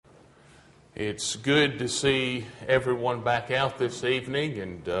It's good to see everyone back out this evening,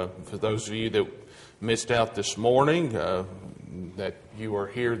 and for those of you that missed out this morning, that you are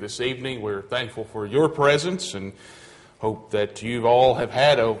here this evening, we're thankful for your presence and hope that you all have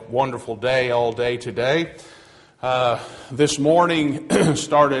had a wonderful day all day today. This morning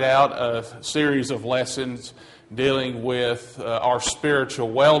started out a series of lessons dealing with our spiritual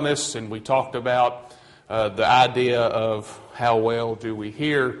wellness, and we talked about the idea of how well do we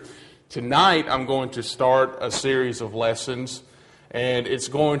hear. Tonight, I'm going to start a series of lessons, and it's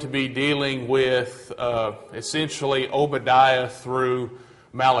going to be dealing with essentially Obadiah through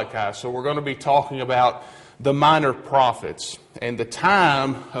Malachi. So we're going to be talking about the minor prophets, and the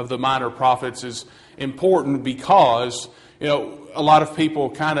time of the minor prophets is important because, a lot of people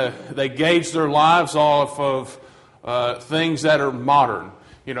they gauge their lives off of things that are modern.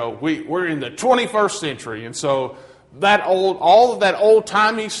 We're in the 21st century, and so all of that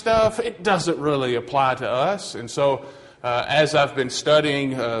old-timey stuff, it doesn't really apply to us. And so as I've been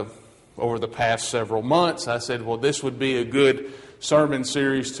studying over the past several months, I said, well, this would be a good sermon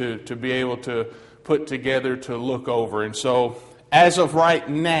series to be able to put together to look over. And so as of right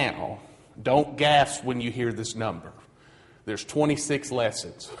now, don't gasp when you hear this number. There's 26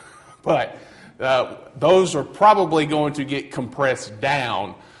 lessons. But those are probably going to get compressed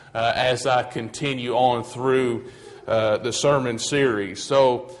down as I continue on through the sermon series.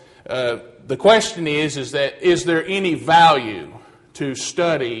 So the question is there any value to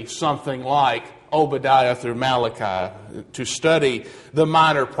study something like Obadiah through Malachi, to study the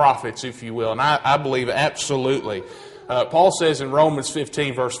minor prophets, if you will? And I believe absolutely. Paul says in Romans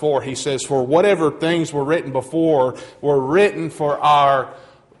 15, verse 4, he says, "For whatever things were written before were written for our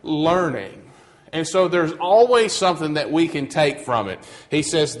learning." And so there's always something that we can take from it. He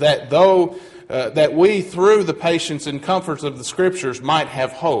says that that we, through the patience and comforts of the Scriptures, might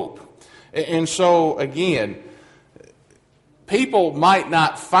have hope. And so, again, people might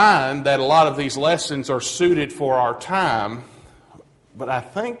not find that a lot of these lessons are suited for our time, but I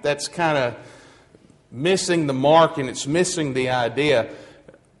think that's kind of missing the mark, and it's missing the idea.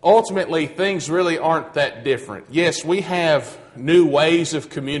 Ultimately, things really aren't that different. Yes, we have new ways of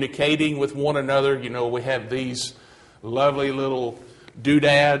communicating with one another. We have these lovely little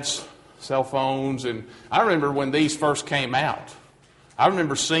doodads, cell phones, and I remember when these first came out. I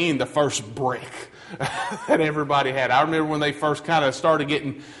remember seeing the first brick that everybody had. I remember when they first kind of started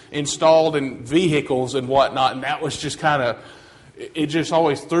getting installed in vehicles and whatnot, and that was just it just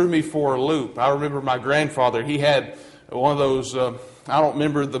always threw me for a loop. I remember my grandfather, he had one of those, I don't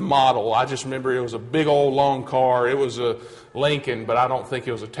remember the model, I just remember it was a big old long car. It was a Lincoln, but I don't think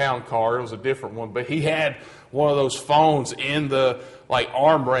it was a town car. It was a different one. But he had one of those phones in the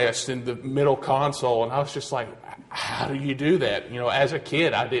armrest in the middle console, and I was just like, how do you do that? As a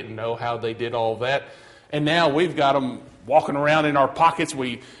kid, I didn't know how they did all that. And now we've got them walking around in our pockets.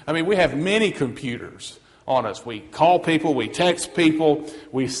 We have many computers on us. We call people, we text people,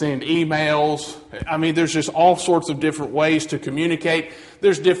 we send emails. There's just all sorts of different ways to communicate.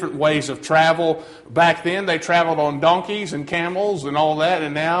 There's different ways of travel. Back then, they traveled on donkeys and camels and all that,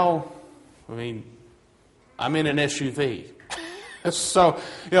 and now, I'm in an SUV. So,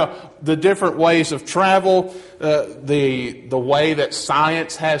 the different ways of travel, the way that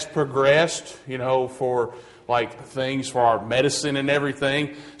science has progressed, for things for our medicine and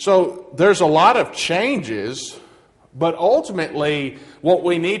everything. So there's a lot of changes, but ultimately what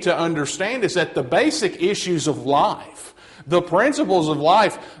we need to understand is that the basic issues of life, the principles of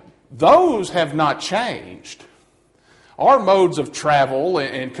life, those have not changed. Our modes of travel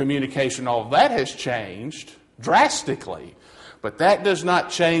and communication, all of that has changed drastically. But that does not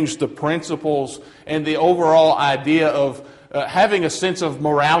change the principles and the overall idea of having a sense of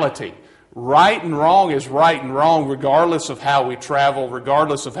morality. Right and wrong is right and wrong, regardless of how we travel,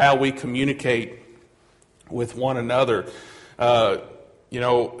 regardless of how we communicate with one another.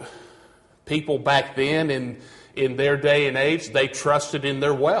 People back then in their day and age, they trusted in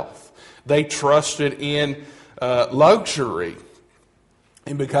their wealth. They trusted in luxury.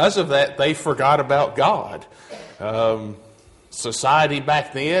 And because of that, they forgot about God. Society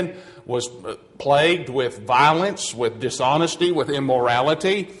back then was plagued with violence, with dishonesty, with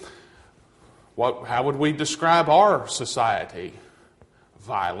immorality. How would we describe our society?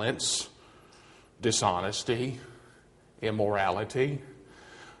 Violence, dishonesty, immorality.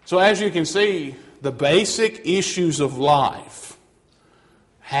 So as you can see, the basic issues of life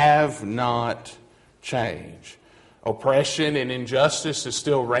have not changed. Oppression and injustice is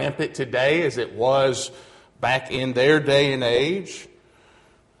still rampant today as it was back in their day and age.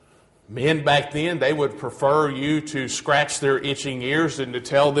 Men back then, they would prefer you to scratch their itching ears than to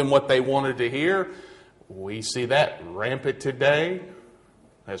tell them what they wanted to hear. We see that rampant today,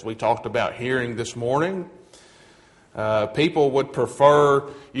 as we talked about hearing this morning. People would prefer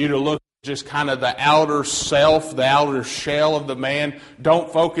you to look at just kind of the outer self, the outer shell of the man.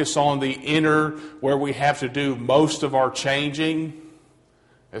 Don't focus on the inner, where we have to do most of our changing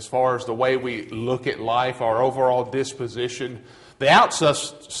as far as the way we look at life, our overall disposition. The outside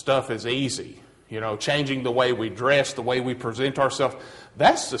stuff is easy. Changing the way we dress, the way we present ourselves,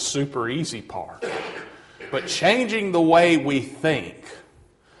 that's the super easy part. But changing the way we think,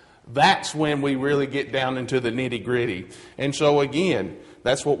 that's when we really get down into the nitty-gritty. And so again,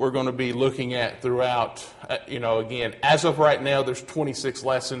 that's what we're going to be looking at throughout. Again, as of right now, there's 26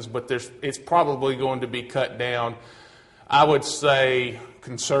 lessons, but it's probably going to be cut down. I would say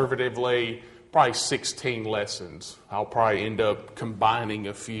conservatively, probably 16 lessons. I'll probably end up combining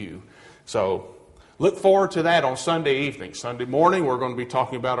a few. So look forward to that on Sunday evening. Sunday morning, we're going to be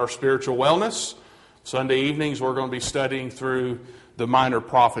talking about our spiritual wellness. Sunday evenings, we're going to be studying through the minor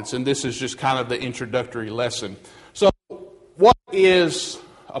prophets. And this is just kind of the introductory lesson. So what is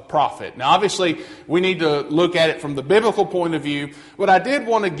a prophet? Now, obviously, we need to look at it from the biblical point of view. But I did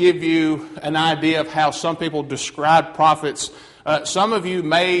want to give you an idea of how some people describe prophets. Some of you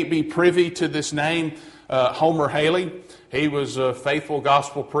may be privy to this name, Homer Haley. He was a faithful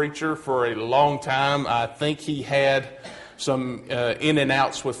gospel preacher for a long time. I think he had some in and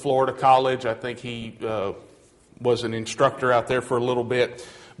outs with Florida College. I think he was an instructor out there for a little bit.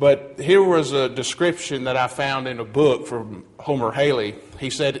 But here was a description that I found in a book from Homer Haley. He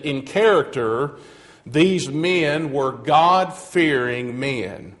said, in character, these men were God-fearing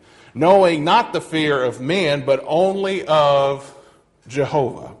men, knowing not the fear of men, but only of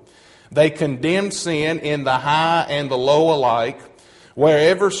Jehovah. They condemned sin in the high and the low alike.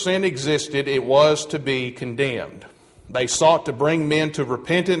 Wherever sin existed, it was to be condemned. They sought to bring men to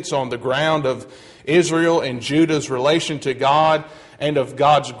repentance on the ground of Israel and Judah's relation to God and of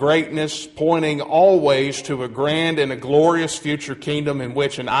God's greatness, pointing always to a grand and a glorious future kingdom in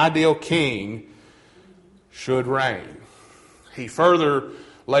which an ideal king should reign. He further,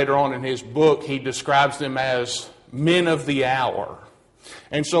 later on in his book, he describes them as men of the hour.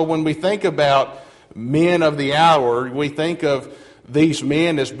 And so when we think about men of the hour, we think of these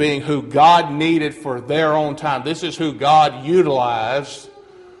men as being who God needed for their own time. This is who God utilized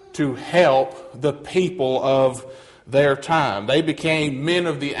to help the people of their time. They became men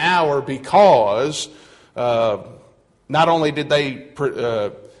of the hour because not only did they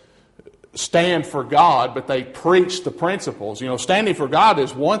stand for God, but they preached the principles. Standing for God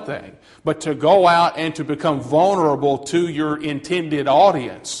is one thing, but to go out and to become vulnerable to your intended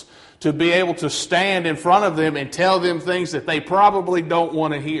audience, to be able to stand in front of them and tell them things that they probably don't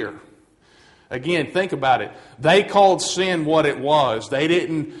want to hear. Again, think about it. They called sin what it was. They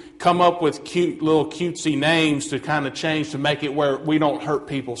didn't come up with cute little cutesy names to kind of change to make it where we don't hurt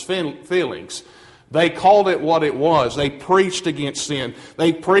people's feelings. They called it what it was. They preached against sin.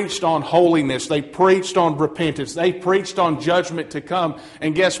 They preached on holiness. They preached on repentance. They preached on judgment to come.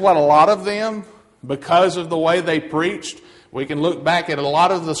 And guess what? A lot of them, because of the way they preached, we can look back at a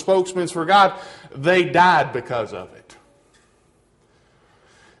lot of the spokesmen for God, they died because of it.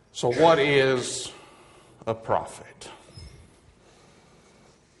 So what is a prophet?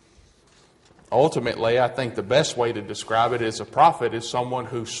 Ultimately, I think the best way to describe it is a prophet is someone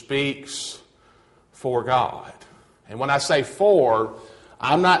who speaks for God. And when I say for,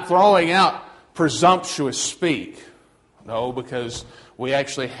 I'm not throwing out presumptuous speak. No, because we're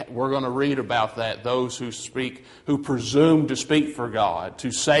going to read about that. Those who speak, who presume to speak for God,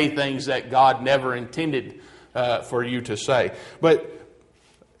 to say things that God never intended for you to say. But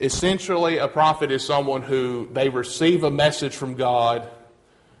essentially, a prophet is someone who they receive a message from God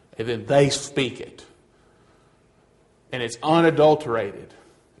and then they speak it. And it's unadulterated.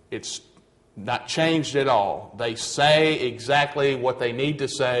 It's not changed at all. They say exactly what they need to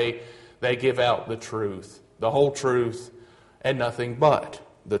say. They give out the truth, the whole truth, and nothing but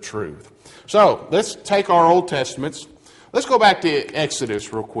the truth. So, let's take our Old Testaments. Let's go back to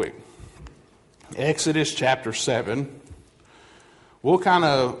Exodus real quick. Exodus chapter 7. We'll kind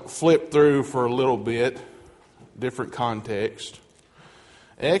of flip through for a little bit, different context.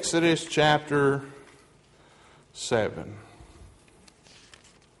 Exodus chapter 7.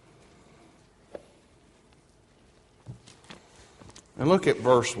 And look at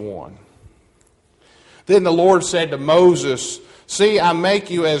verse 1. Then the Lord said to Moses, "See, I make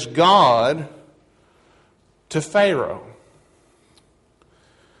you as God to Pharaoh,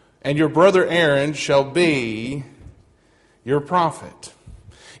 and your brother Aaron shall be your prophet.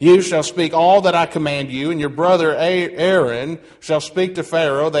 You shall speak all that I command you, and your brother Aaron shall speak to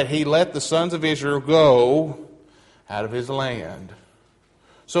Pharaoh that he let the sons of Israel go out of his land.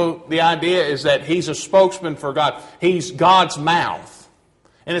 So the idea is that he's a spokesman for God. He's God's mouth.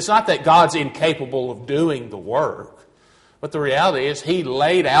 And it's not that God's incapable of doing the work. But the reality is he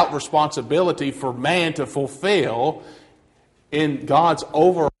laid out responsibility for man to fulfill in God's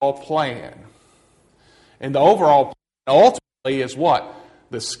overall plan. And the overall plan ultimately is what?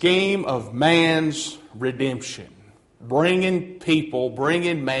 The scheme of man's redemption. Bringing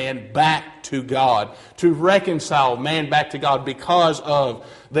man back to God. To reconcile man back to God because of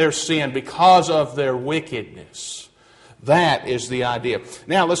their sin, because of their wickedness. That is the idea.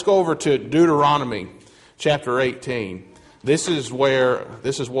 Now let's go over to Deuteronomy chapter 18. This is what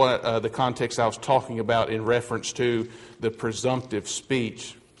the context I was talking about in reference to the presumptive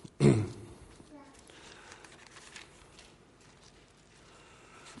speech.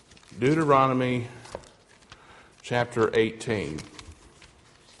 Deuteronomy chapter 18.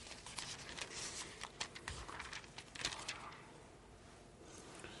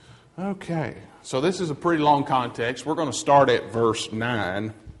 Okay, so this is a pretty long context. We're going to start at verse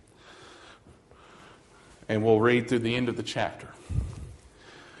 9. And we'll read through the end of the chapter.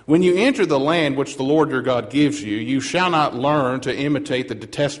 When you enter the land which the Lord your God gives you, you shall not learn to imitate the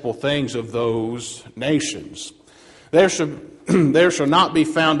detestable things of those nations. There shall not be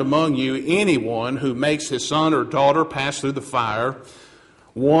found among you anyone who makes his son or daughter pass through the fire,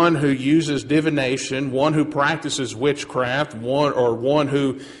 one who uses divination, one who practices witchcraft, one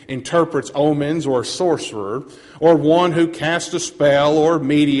who interprets omens or sorcerer, or one who casts a spell or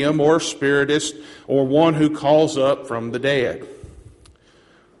medium or spiritist, or one who calls up from the dead.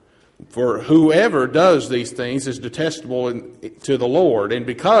 For whoever does these things is detestable to the Lord, and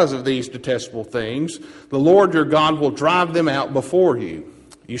because of these detestable things, the Lord your God will drive them out before you.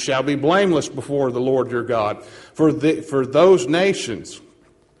 You shall be blameless before the Lord your God. For those nations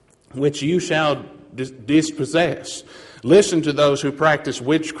which you shall dispossess. Listen to those who practice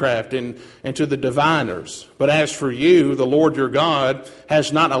witchcraft and to the diviners. But as for you, the Lord your God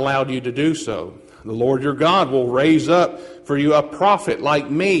has not allowed you to do so. The Lord your God will raise up for you a prophet like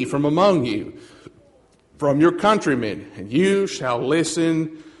me from among you, from your countrymen, and you shall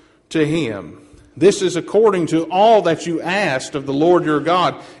listen to him. This is according to all that you asked of the Lord your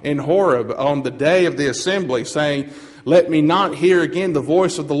God in Horeb on the day of the assembly, saying, let me not hear again the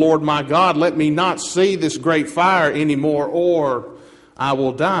voice of the Lord my God. Let me not see this great fire anymore, or I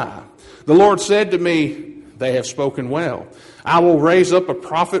will die. The Lord said to me, they have spoken well. I will raise up a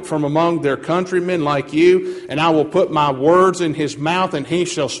prophet from among their countrymen like you, and I will put my words in his mouth, and he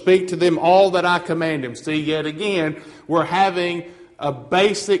shall speak to them all that I command him. See, yet again, we're having a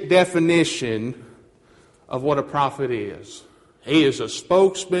basic definition of what a prophet is. He is a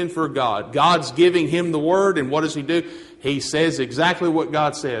spokesman for God. God's giving him the word, and what does he do? He says exactly what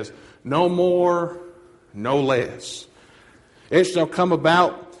God says. No more, no less. It shall come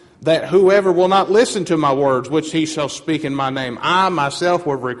about that whoever will not listen to my words, which he shall speak in my name, I myself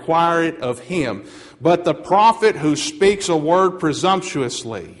will require it of him. But the prophet who speaks a word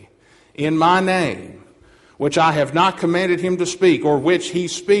presumptuously in my name, which I have not commanded him to speak, or which he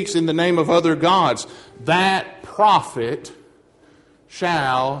speaks in the name of other gods, that prophet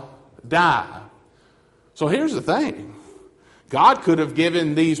shall die. So here's the thing. God could have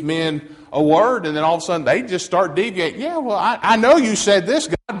given these men a word, and then all of a sudden they just start deviating. Yeah, well, I know you said this,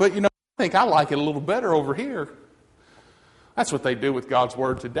 God, but I think I like it a little better over here. That's what they do with God's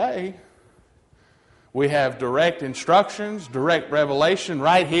word today. We have direct instructions, direct revelation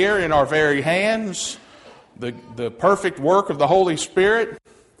right here in our very hands, the perfect work of the Holy Spirit.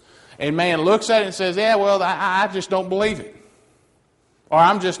 And man looks at it and says, yeah, well, I just don't believe it. Or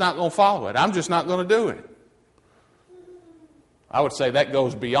I'm just not going to follow it. I'm just not going to do it. I would say that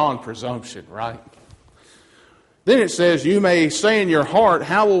goes beyond presumption, right? Then it says, you may say in your heart,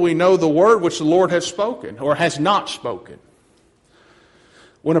 how will we know the word which the Lord has spoken or has not spoken?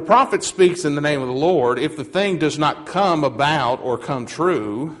 When a prophet speaks in the name of the Lord, if the thing does not come about or come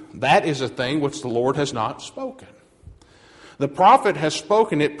true, that is a thing which the Lord has not spoken. The prophet has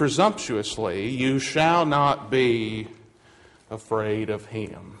spoken it presumptuously. You shall not be afraid of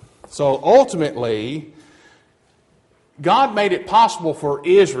him. So ultimately, God made it possible for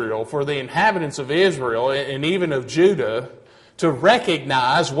Israel, for the inhabitants of Israel and even of Judah, to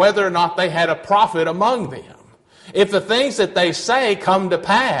recognize whether or not they had a prophet among them. If the things that they say come to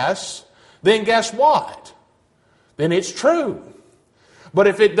pass, then guess what? Then it's true. But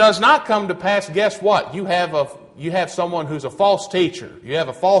if it does not come to pass, guess what? You have you have someone who's a false teacher. You have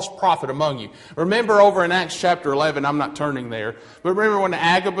a false prophet among you. Remember over in Acts chapter 11, I'm not turning there, but remember when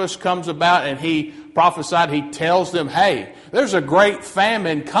Agabus comes about and he prophesied, he tells them, hey, there's a great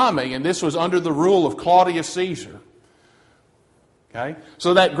famine coming, and this was under the rule of Claudius Caesar. Okay?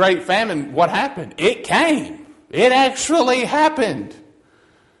 So that great famine, what happened? It came. It actually happened.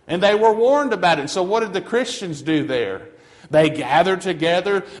 And they were warned about it. So what did the Christians do there? They gathered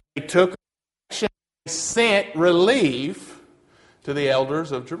together, they took action, they sent relief to the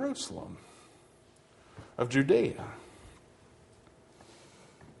elders of Jerusalem, of Judea.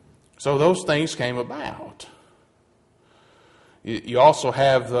 So those things came about. You also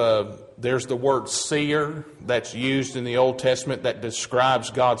have, there's the word seer that's used in the Old Testament that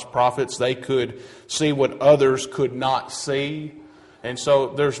describes God's prophets. They could see what others could not see. And so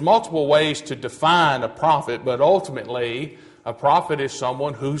there's multiple ways to define a prophet, but ultimately a prophet is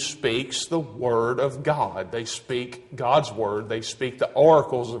someone who speaks the Word of God. They speak God's Word. They speak the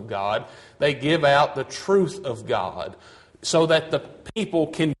oracles of God. They give out the truth of God so that the people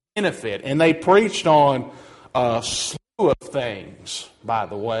can benefit. And they preached on a slew of things, by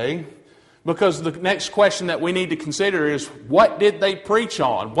the way, because the next question that we need to consider is, what did they preach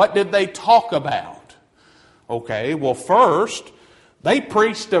on? What did they talk about? Okay, well, first, they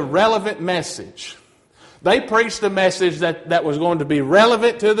preached a relevant message. They preached a message that was going to be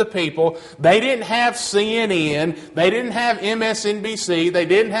relevant to the people. They didn't have CNN. They didn't have MSNBC. They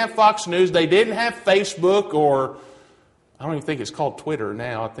didn't have Fox News. They didn't have Facebook, or I don't even think it's called Twitter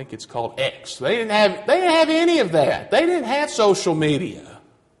now. I think it's called X. They didn't have any of that. They didn't have social media.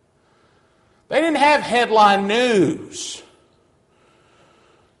 They didn't have headline news.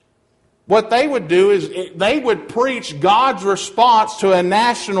 What they would do is they would preach God's response to a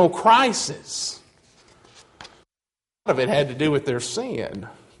national crisis. A lot of it had to do with their sin.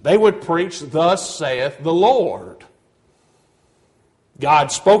 They would preach, thus saith the Lord.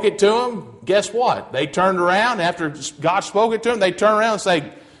 God spoke it to them. Guess what? They turned around. After God spoke it to them, they turned around and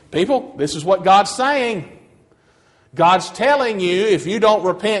say, people, this is what God's saying. God's telling you, if you don't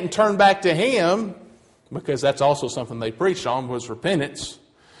repent and turn back to Him, because that's also something they preached on, was repentance.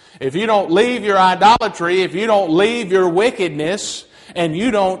 If you don't leave your idolatry, if you don't leave your wickedness, and you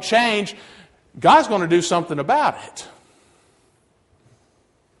don't change, God's going to do something about it.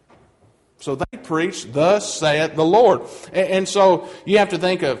 So they preached, thus saith the Lord. And so you have to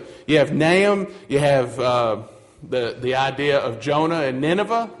think of, you have Nahum, you have the idea of Jonah and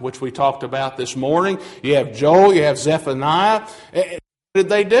Nineveh, which we talked about this morning. You have Joel, you have Zephaniah. What did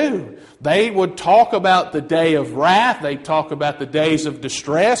they do? They would talk about the day of wrath. They talk about the days of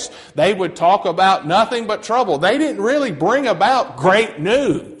distress. They would talk about nothing but trouble. They didn't really bring about great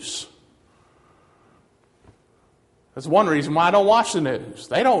news. That's one reason why I don't watch the news.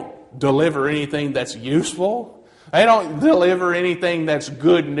 They don't deliver anything that's useful. They don't deliver anything that's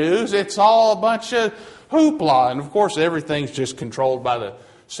good news. It's all a bunch of hoopla. And of course, everything's just controlled by the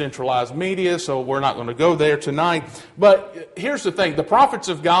centralized media, so we're not going to go there tonight. But here's the thing. The prophets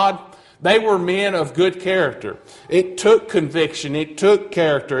of God, they were men of good character. It took conviction. It took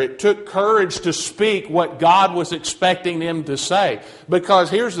character. It took courage to speak what God was expecting them to say. Because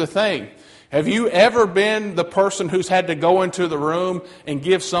here's the thing. Have you ever been the person who's had to go into the room and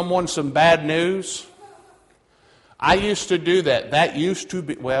give someone some bad news? I used to do that. That used to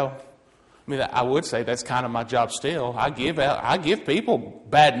be, I would say that's kind of my job still. I give people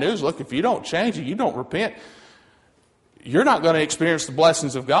bad news. Look, if you don't change it, you don't repent, you're not going to experience the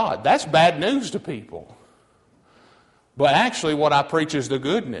blessings of God. That's bad news to people. But actually what I preach is the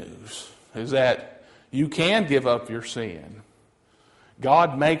good news, is that you can give up your sin.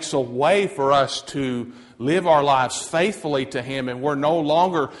 God makes a way for us to live our lives faithfully to Him, and we're no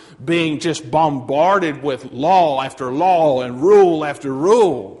longer being just bombarded with law after law and rule after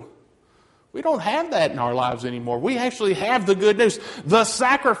rule. We don't have that in our lives anymore. We actually have the good news. The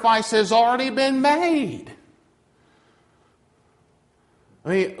sacrifice has already been made. I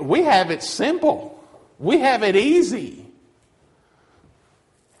mean, we have it simple. We have it easy.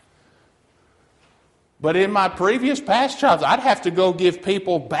 But in my previous past jobs, I'd have to go give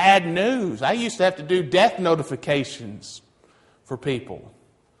people bad news. I used to have to do death notifications for people.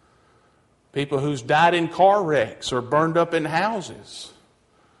 People who's died in car wrecks or burned up in houses.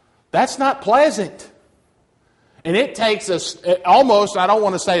 That's not pleasant. And it takes almost, I don't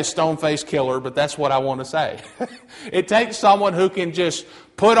want to say a stone-faced killer, but that's what I want to say. It takes someone who can just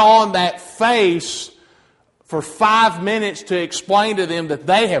put on that face for 5 minutes to explain to them that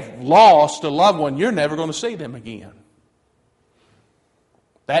they have lost a loved one. You're never going to see them again.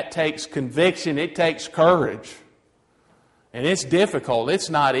 That takes conviction. It takes courage. And it's difficult. It's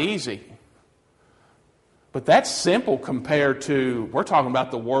not easy. But that's simple compared to, we're talking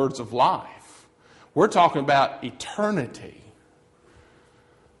about the words of life. We're talking about eternity.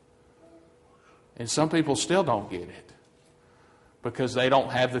 And some people still don't get it because they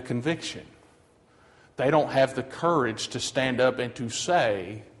don't have the conviction. They don't have the courage to stand up and to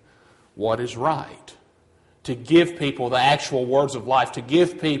say what is right. To give people the actual words of life. To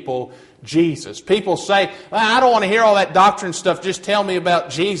give people Jesus. People say, well, I don't want to hear all that doctrine stuff. Just tell me about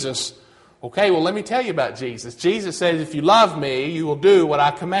Jesus. Okay, well, let me tell you about Jesus. Jesus says, if you love me, you will do what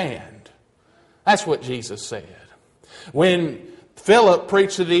I command. That's what Jesus said. When Philip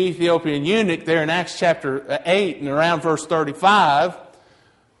preached to the Ethiopian eunuch there in Acts chapter 8 and around verse 35,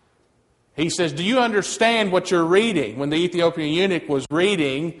 he says, do you understand what you're reading? When the Ethiopian eunuch was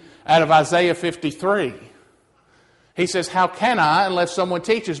reading out of Isaiah 53. He says, how can I unless someone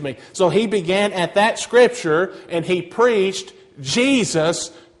teaches me? So he began at that scripture and he preached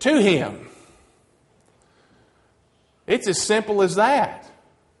Jesus to him. It's as simple as that.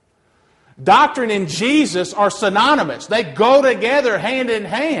 Doctrine and Jesus are synonymous. They go together hand in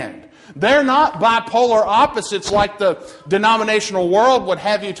hand. They're not bipolar opposites like the denominational world would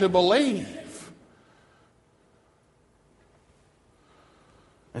have you to believe.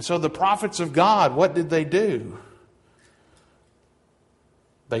 And so the prophets of God, what did they do?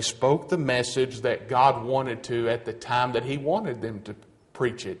 They spoke the message that God wanted to at the time that He wanted them to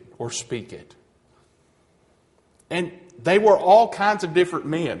preach it or speak it. And they were all kinds of different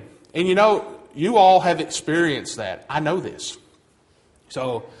men. And you know, you all have experienced that. I know this.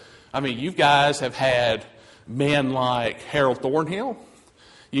 So, I mean, you guys have had men like Harold Thornhill.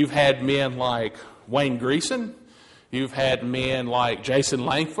 You've had men like Wayne Greason. You've had men like Jason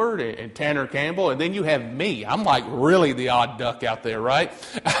Langford and Tanner Campbell. And then you have me. I'm like really the odd duck out there, right?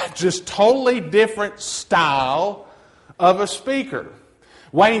 Just totally different style of a speaker.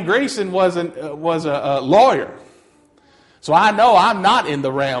 Wayne Greason was a lawyer. So I know I'm not in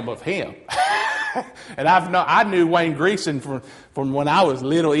the realm of him. And I knew Wayne Greason from when I was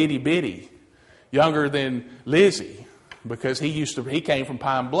little itty bitty, younger than Lizzie, because he came from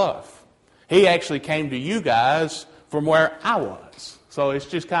Pine Bluff. He actually came to you guys from where I was. So it's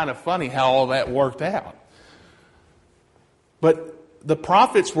just kind of funny how all that worked out. But the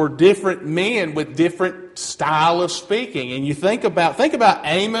prophets were different men with different style of speaking. And you think about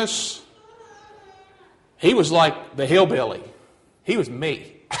Amos. He was like the hillbilly. He was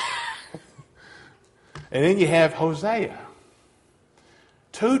me. And then you have Hosea.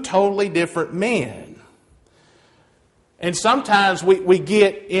 Two totally different men. And sometimes we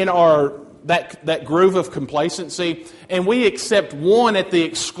get in that groove of complacency and we accept one at the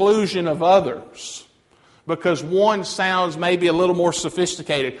exclusion of others. Because one sounds maybe a little more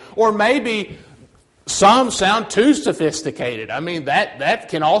sophisticated. Or maybe some sound too sophisticated. I mean, that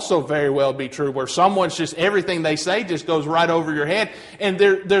can also very well be true, where someone's just, everything they say just goes right over your head, and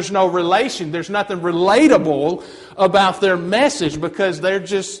there's no relation. There's nothing relatable about their message because they're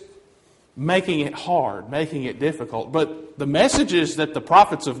just making it hard, making it difficult. But the messages that the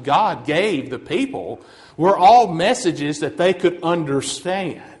prophets of God gave the people were all messages that they could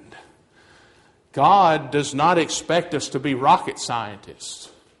understand. God does not expect us to be rocket scientists.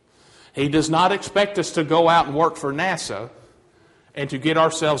 He does not expect us to go out and work for NASA and to get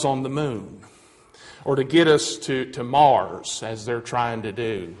ourselves on the moon or to get us to Mars, as they're trying to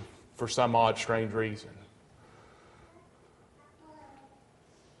do for some odd, strange reason.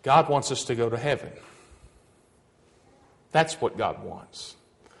 God wants us to go to heaven. That's what God wants.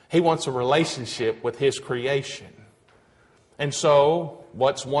 He wants a relationship with His creation. And so,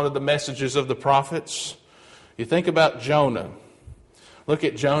 what's one of the messages of the prophets? You think about Jonah. Look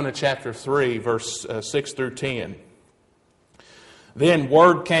at Jonah chapter 3, verse 6 through 10. Then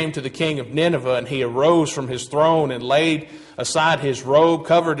word came to the king of Nineveh, and he arose from his throne and laid aside his robe,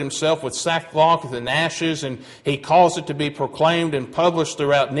 covered himself with sackcloth and ashes, and he caused it to be proclaimed and published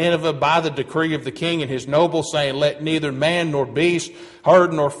throughout Nineveh by the decree of the king and his nobles, saying, let neither man nor beast,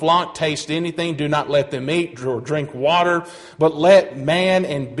 herd nor flock taste anything. Do not let them eat or drink water, but let man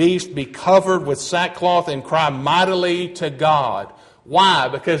and beast be covered with sackcloth and cry mightily to God. Why?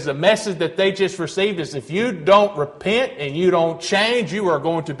 Because the message that they just received is if you don't repent and you don't change, you are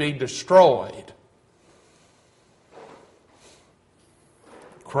going to be destroyed.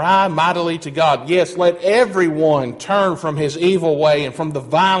 Cry mightily to God. Yes, let everyone turn from his evil way and from the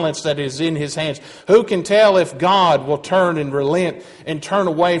violence that is in his hands. Who can tell if God will turn and relent and turn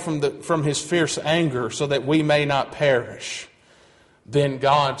away from His fierce anger so that we may not perish? Then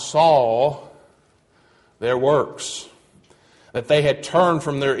God saw their works, that they had turned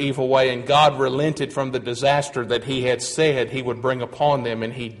from their evil way, and God relented from the disaster that He had said He would bring upon them,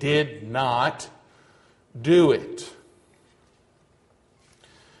 and He did not do it.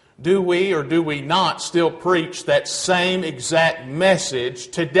 Do we or do we not still preach that same exact message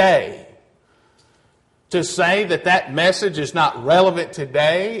today? To say that that message is not relevant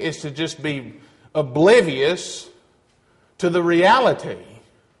today is to just be oblivious to the reality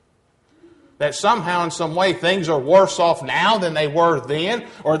that somehow in some way things are worse off now than they were then,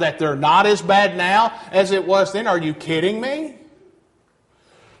 or that they're not as bad now as it was then. Are you kidding me?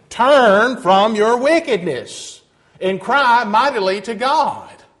 Turn from your wickedness and cry mightily to God,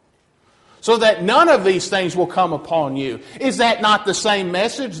 so that none of these things will come upon you. Is that not the same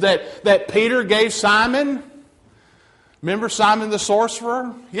message that Peter gave Simon? Remember Simon the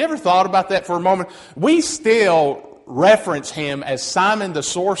sorcerer? You ever thought about that for a moment? We still reference him as Simon the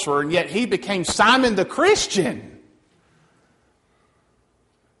sorcerer, and yet he became Simon the Christian.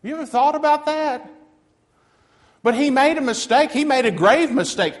 You ever thought about that? But he made a mistake. He made a grave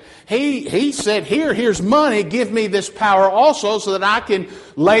mistake. He said, here's money. Give me this power also so that I can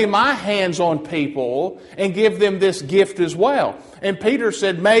lay my hands on people and give them this gift as well. And Peter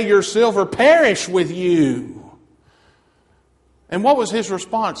said, may your silver perish with you. And what was his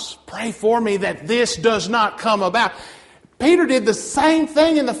response? Pray for me that this does not come about. Peter did the same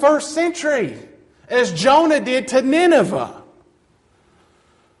thing in the first century as Jonah did to Nineveh.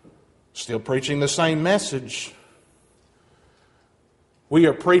 Still preaching the same message. We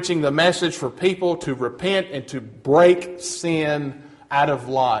are preaching the message for people to repent and to break sin out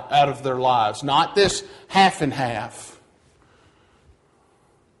of their lives. Not this half and half.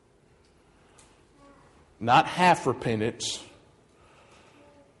 Not half repentance,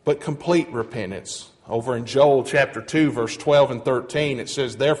 but complete repentance. Over in Joel chapter 2, verse 12 and 13, it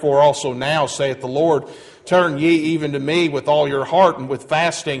says, therefore also now, saith the Lord, turn ye even to me with all your heart, and with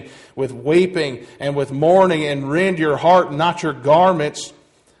fasting, with weeping, and with mourning, and rend your heart, and not your garments,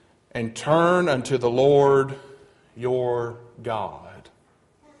 and turn unto the Lord your God.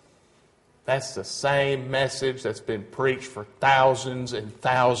 That's the same message that's been preached for thousands and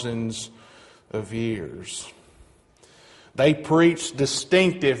thousands of years. They preached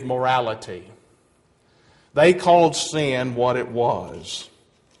distinctive morality. They called sin what it was.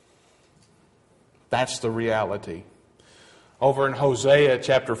 That's the reality. Over in Hosea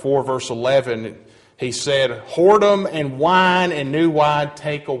chapter 4, verse 11, he said, whoredom and wine and new wine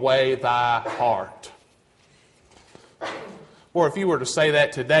take away thy heart. Or if you were to say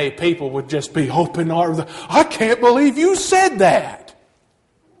that today, people would just be open arms. I can't believe you said that.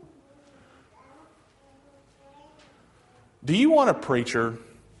 Do you want a preacher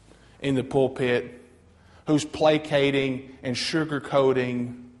in the pulpit who's placating and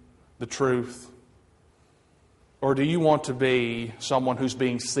sugarcoating the truth? Or do you want to be someone who's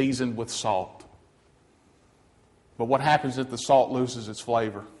being seasoned with salt? But what happens if the salt loses its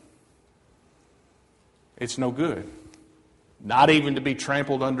flavor? It's no good. Not even to be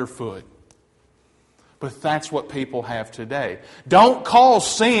trampled underfoot. But that's what people have today. Don't call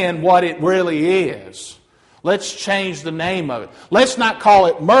sin what it really is. Let's change the name of it. Let's not call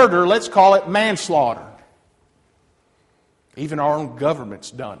it murder. Let's call it manslaughter. Even our own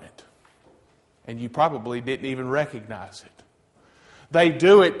government's done it. And you probably didn't even recognize it. They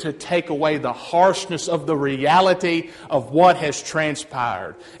do it to take away the harshness of the reality of what has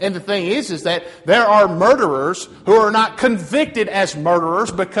transpired. And the thing is that there are murderers who are not convicted as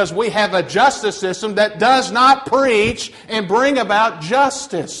murderers because we have a justice system that does not preach and bring about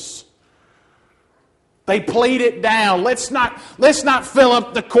justice. They plead it down. Let's not fill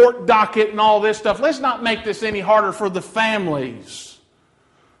up the court docket and all this stuff. Let's not make this any harder for the families.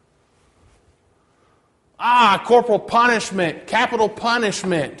 Corporal punishment, capital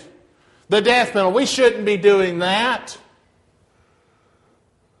punishment, the death penalty. We shouldn't be doing that.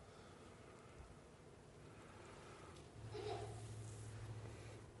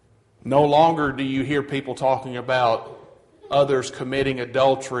 No longer do you hear people talking about others committing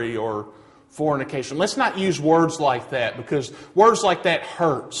adultery or fornication. Let's not use words like that because words like that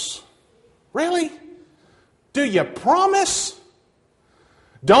hurts. Really? Do you promise?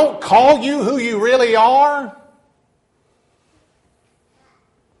 Don't call you who you really are?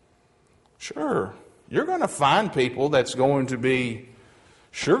 Sure, you're going to find people that's going to be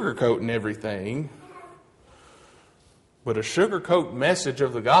sugarcoating everything. But a sugarcoat message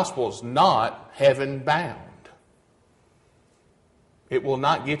of the gospel is not heaven bound. It will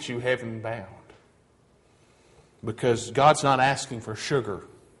not get you heaven bound. Because God's not asking for sugar.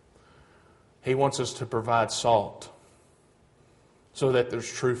 He wants us to provide salt so that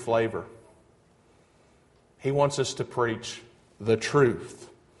there's true flavor. He wants us to preach the truth.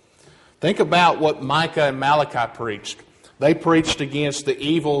 Think about what Micah and Malachi preached. They preached against the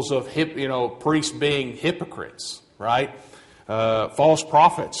evils of priests being hypocrites, right? False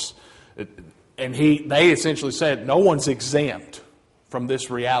prophets. And they essentially said, no one's exempt from this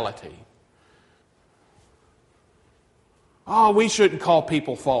reality. Oh, we shouldn't call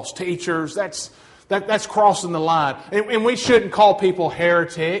people false teachers. That's crossing the line. And we shouldn't call people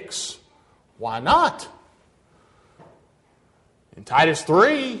heretics. Why not? In Titus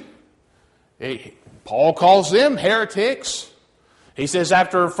 3, Paul calls them heretics. He says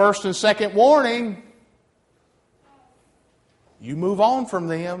after first and second warning, you move on from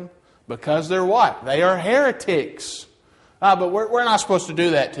them because they're what? They are heretics. But we're not supposed to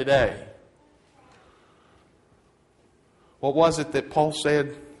do that today. What was it that Paul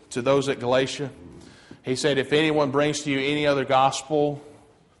said to those at Galatia? He said, if anyone brings to you any other gospel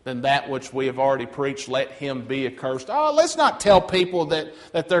than that which we have already preached, let him be accursed. Let's not tell people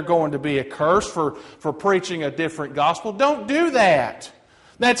that they're going to be accursed for preaching a different gospel. Don't do that.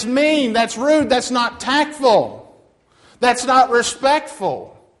 That's mean. That's rude. That's not tactful. That's not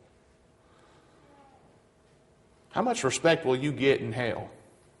respectful. How much respect will you get in hell?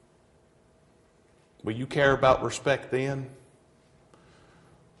 Will you care about respect then?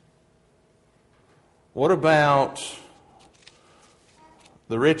 What about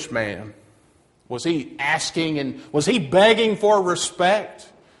the rich man? Was he asking and was he begging for respect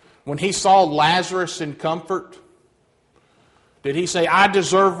when he saw Lazarus in comfort? Did he say, I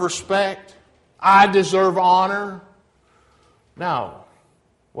deserve respect? I deserve honor? No.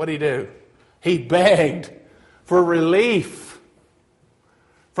 What did he do? He begged for relief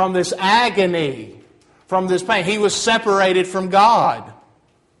from this agony, from this pain. He was separated from God.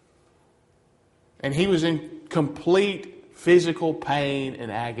 And he was in complete physical pain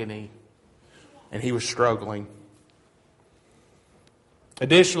and agony. And he was struggling.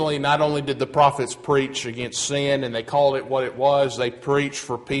 Additionally, not only did the prophets preach against sin, and they called it what it was, they preached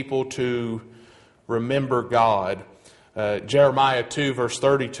for people to remember God. Jeremiah 2 verse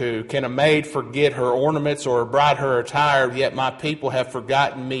 32, can a maid forget her ornaments or a bride her attire? Yet my people have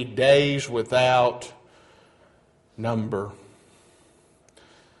forgotten me days without number.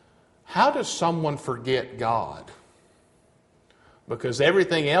 How does someone forget God? Because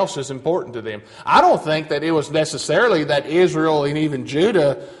everything else is important to them. I don't think that it was necessarily that Israel and even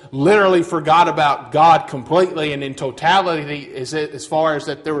Judah literally forgot about God completely and in totality as far as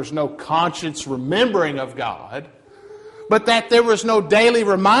that there was no conscious remembering of God, but that there was no daily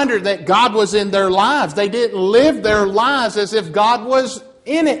reminder that God was in their lives. They didn't live their lives as if God was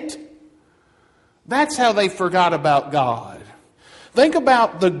in it. That's how they forgot about God. Think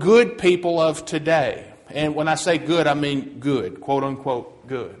about the good people of today. And when I say good, I mean good, quote unquote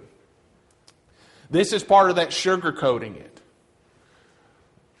good. This is part of that sugarcoating it.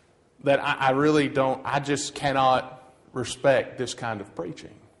 That I just cannot respect this kind of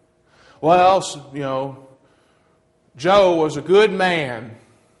preaching. Well, Joe was a good man.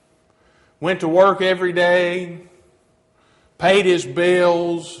 Went to work every day, paid his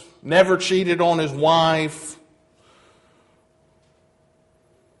bills, never cheated on his wife.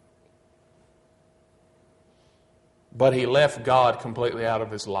 But he left God completely out of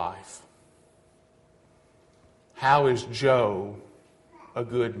his life. How is Joe a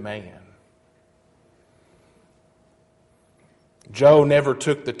good man? Joe never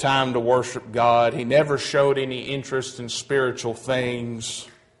took the time to worship God. He never showed any interest in spiritual things.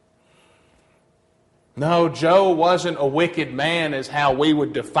 No, Joe wasn't a wicked man as how we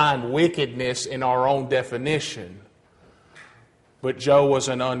would define wickedness in our own definition. But Joe was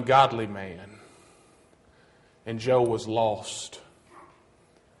an ungodly man. And Joe was lost.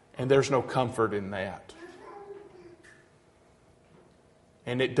 And there's no comfort in that.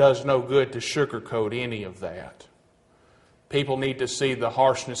 And it does no good to sugarcoat any of that. People need to see the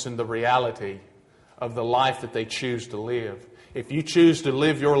harshness and the reality of the life that they choose to live. If you choose to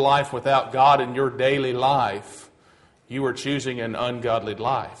live your life without God in your daily life, you are choosing an ungodly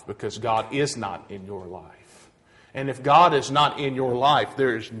life because God is not in your life. And if God is not in your life,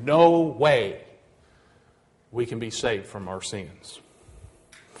 there is no way we can be saved from our sins.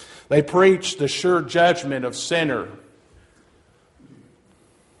 They preach the sure judgment of sinner.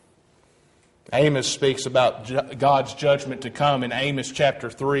 Amos speaks about God's judgment to come in Amos chapter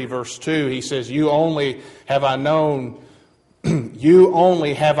 3 verse 2. He says, You only have I known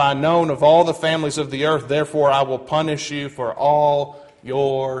of all the families of the earth, therefore I will punish you for all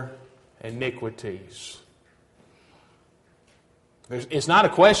your iniquities. It's not a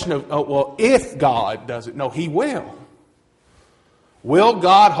question of, if God does it. No, He will. Will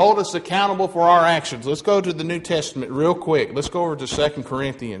God hold us accountable for our actions? Let's go to the New Testament real quick. Let's go over to 2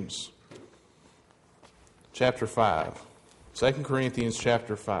 Corinthians chapter 5. 2 Corinthians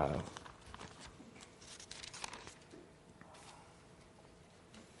chapter 5.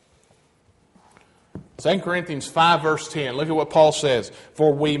 Second Corinthians 5 verse 10. Look at what Paul says.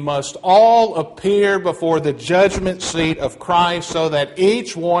 For we must all appear before the judgment seat of Christ, so that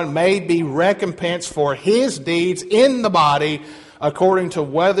each one may be recompensed for his deeds in the body, according to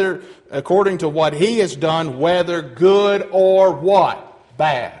what he has done, whether good or what?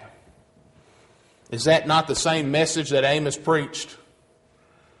 Bad. Is that not the same message that Amos preached?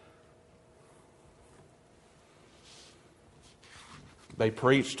 They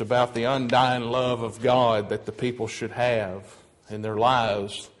preached about the undying love of God that the people should have in their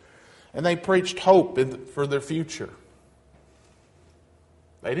lives. And they preached hope for their future.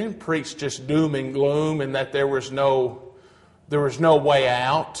 They didn't preach just doom and gloom and that there was no way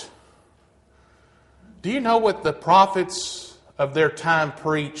out. Do you know what the prophets of their time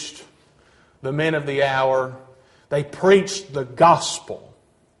preached? The men of the hour. They preached the gospel.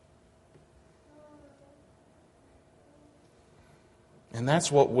 And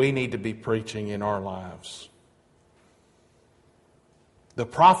that's what we need to be preaching in our lives. The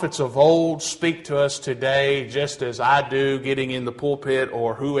prophets of old speak to us today just as I do getting in the pulpit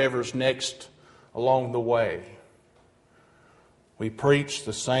or whoever's next along the way. We preach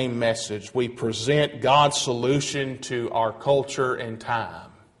the same message. We present God's solution to our culture and time.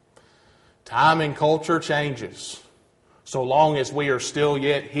 Time and culture changes so long as we are still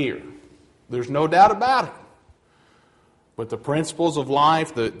yet here. There's no doubt about it. But the principles of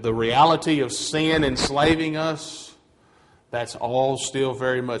life, the reality of sin enslaving us, that's all still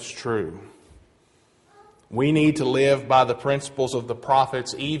very much true. We need to live by the principles of the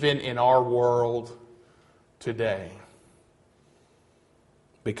prophets even in our world today.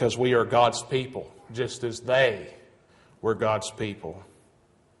 Because we are God's people, just as they were God's people.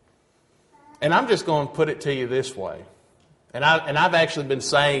 And I'm just going to put it to you this way. And I've actually been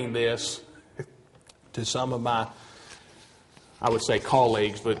saying this to some of my, I would say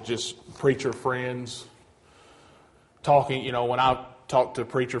colleagues, but just preacher friends. Talking, when I talk to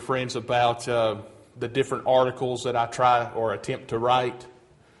preacher friends about the different articles that I try or attempt to write.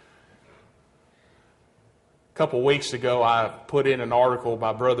 A couple weeks ago, I put in an article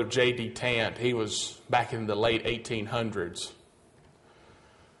by Brother J.D. Tant. He was back in the late 1800s.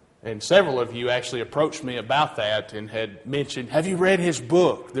 And several of you actually approached me about that and had mentioned, have you read his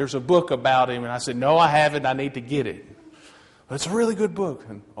book? There's a book about him. And I said, no, I haven't. I need to get it. But it's a really good book.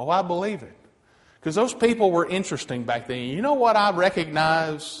 And, I believe it. Because those people were interesting back then. You know what I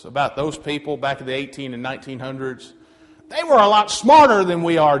recognize about those people back in the 18 and 1900s? They were a lot smarter than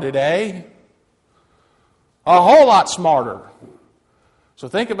we are today. A whole lot smarter. So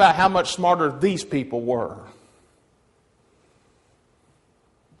think about how much smarter these people were.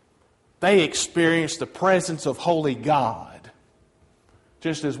 They experienced the presence of holy God,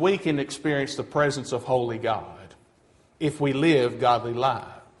 just as we can experience the presence of holy God if we live godly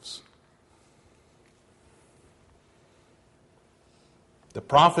lives. The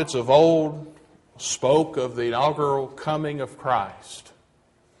prophets of old spoke of the inaugural coming of Christ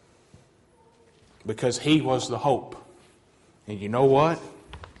because He was the hope. And you know what?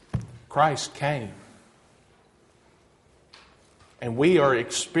 Christ came. And we are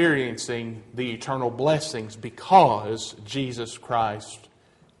experiencing the eternal blessings because Jesus Christ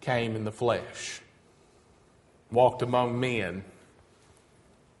came in the flesh, walked among men,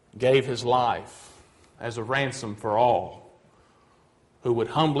 gave His life as a ransom for all who would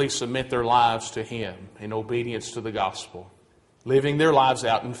humbly submit their lives to Him in obedience to the gospel, living their lives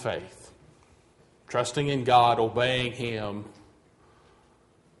out in faith, trusting in God, obeying Him,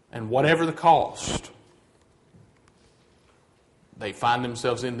 and whatever the cost, they find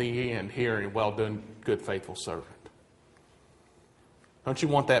themselves in the end hearing, well done, good, faithful servant. Don't you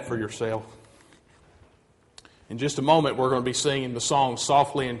want that for yourself? In just a moment, we're going to be singing the song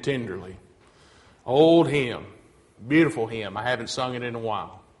Softly and Tenderly. Old hymn, beautiful hymn. I haven't sung it in a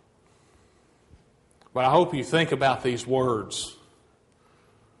while. But I hope you think about these words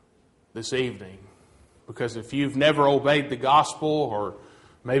this evening. Because if you've never obeyed the gospel, or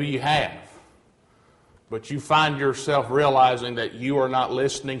maybe you have, but you find yourself realizing that you are not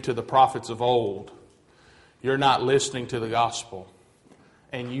listening to the prophets of old, you're not listening to the gospel,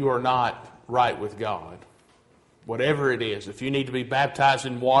 and you are not right with God. Whatever it is, if you need to be baptized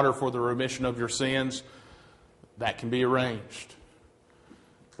in water for the remission of your sins, that can be arranged.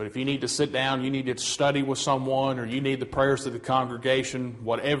 But if you need to sit down, you need to study with someone, or you need the prayers of the congregation,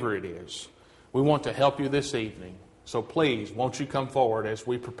 whatever it is, we want to help you this evening. So please, won't you come forward as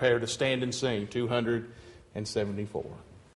we prepare to stand and sing 274.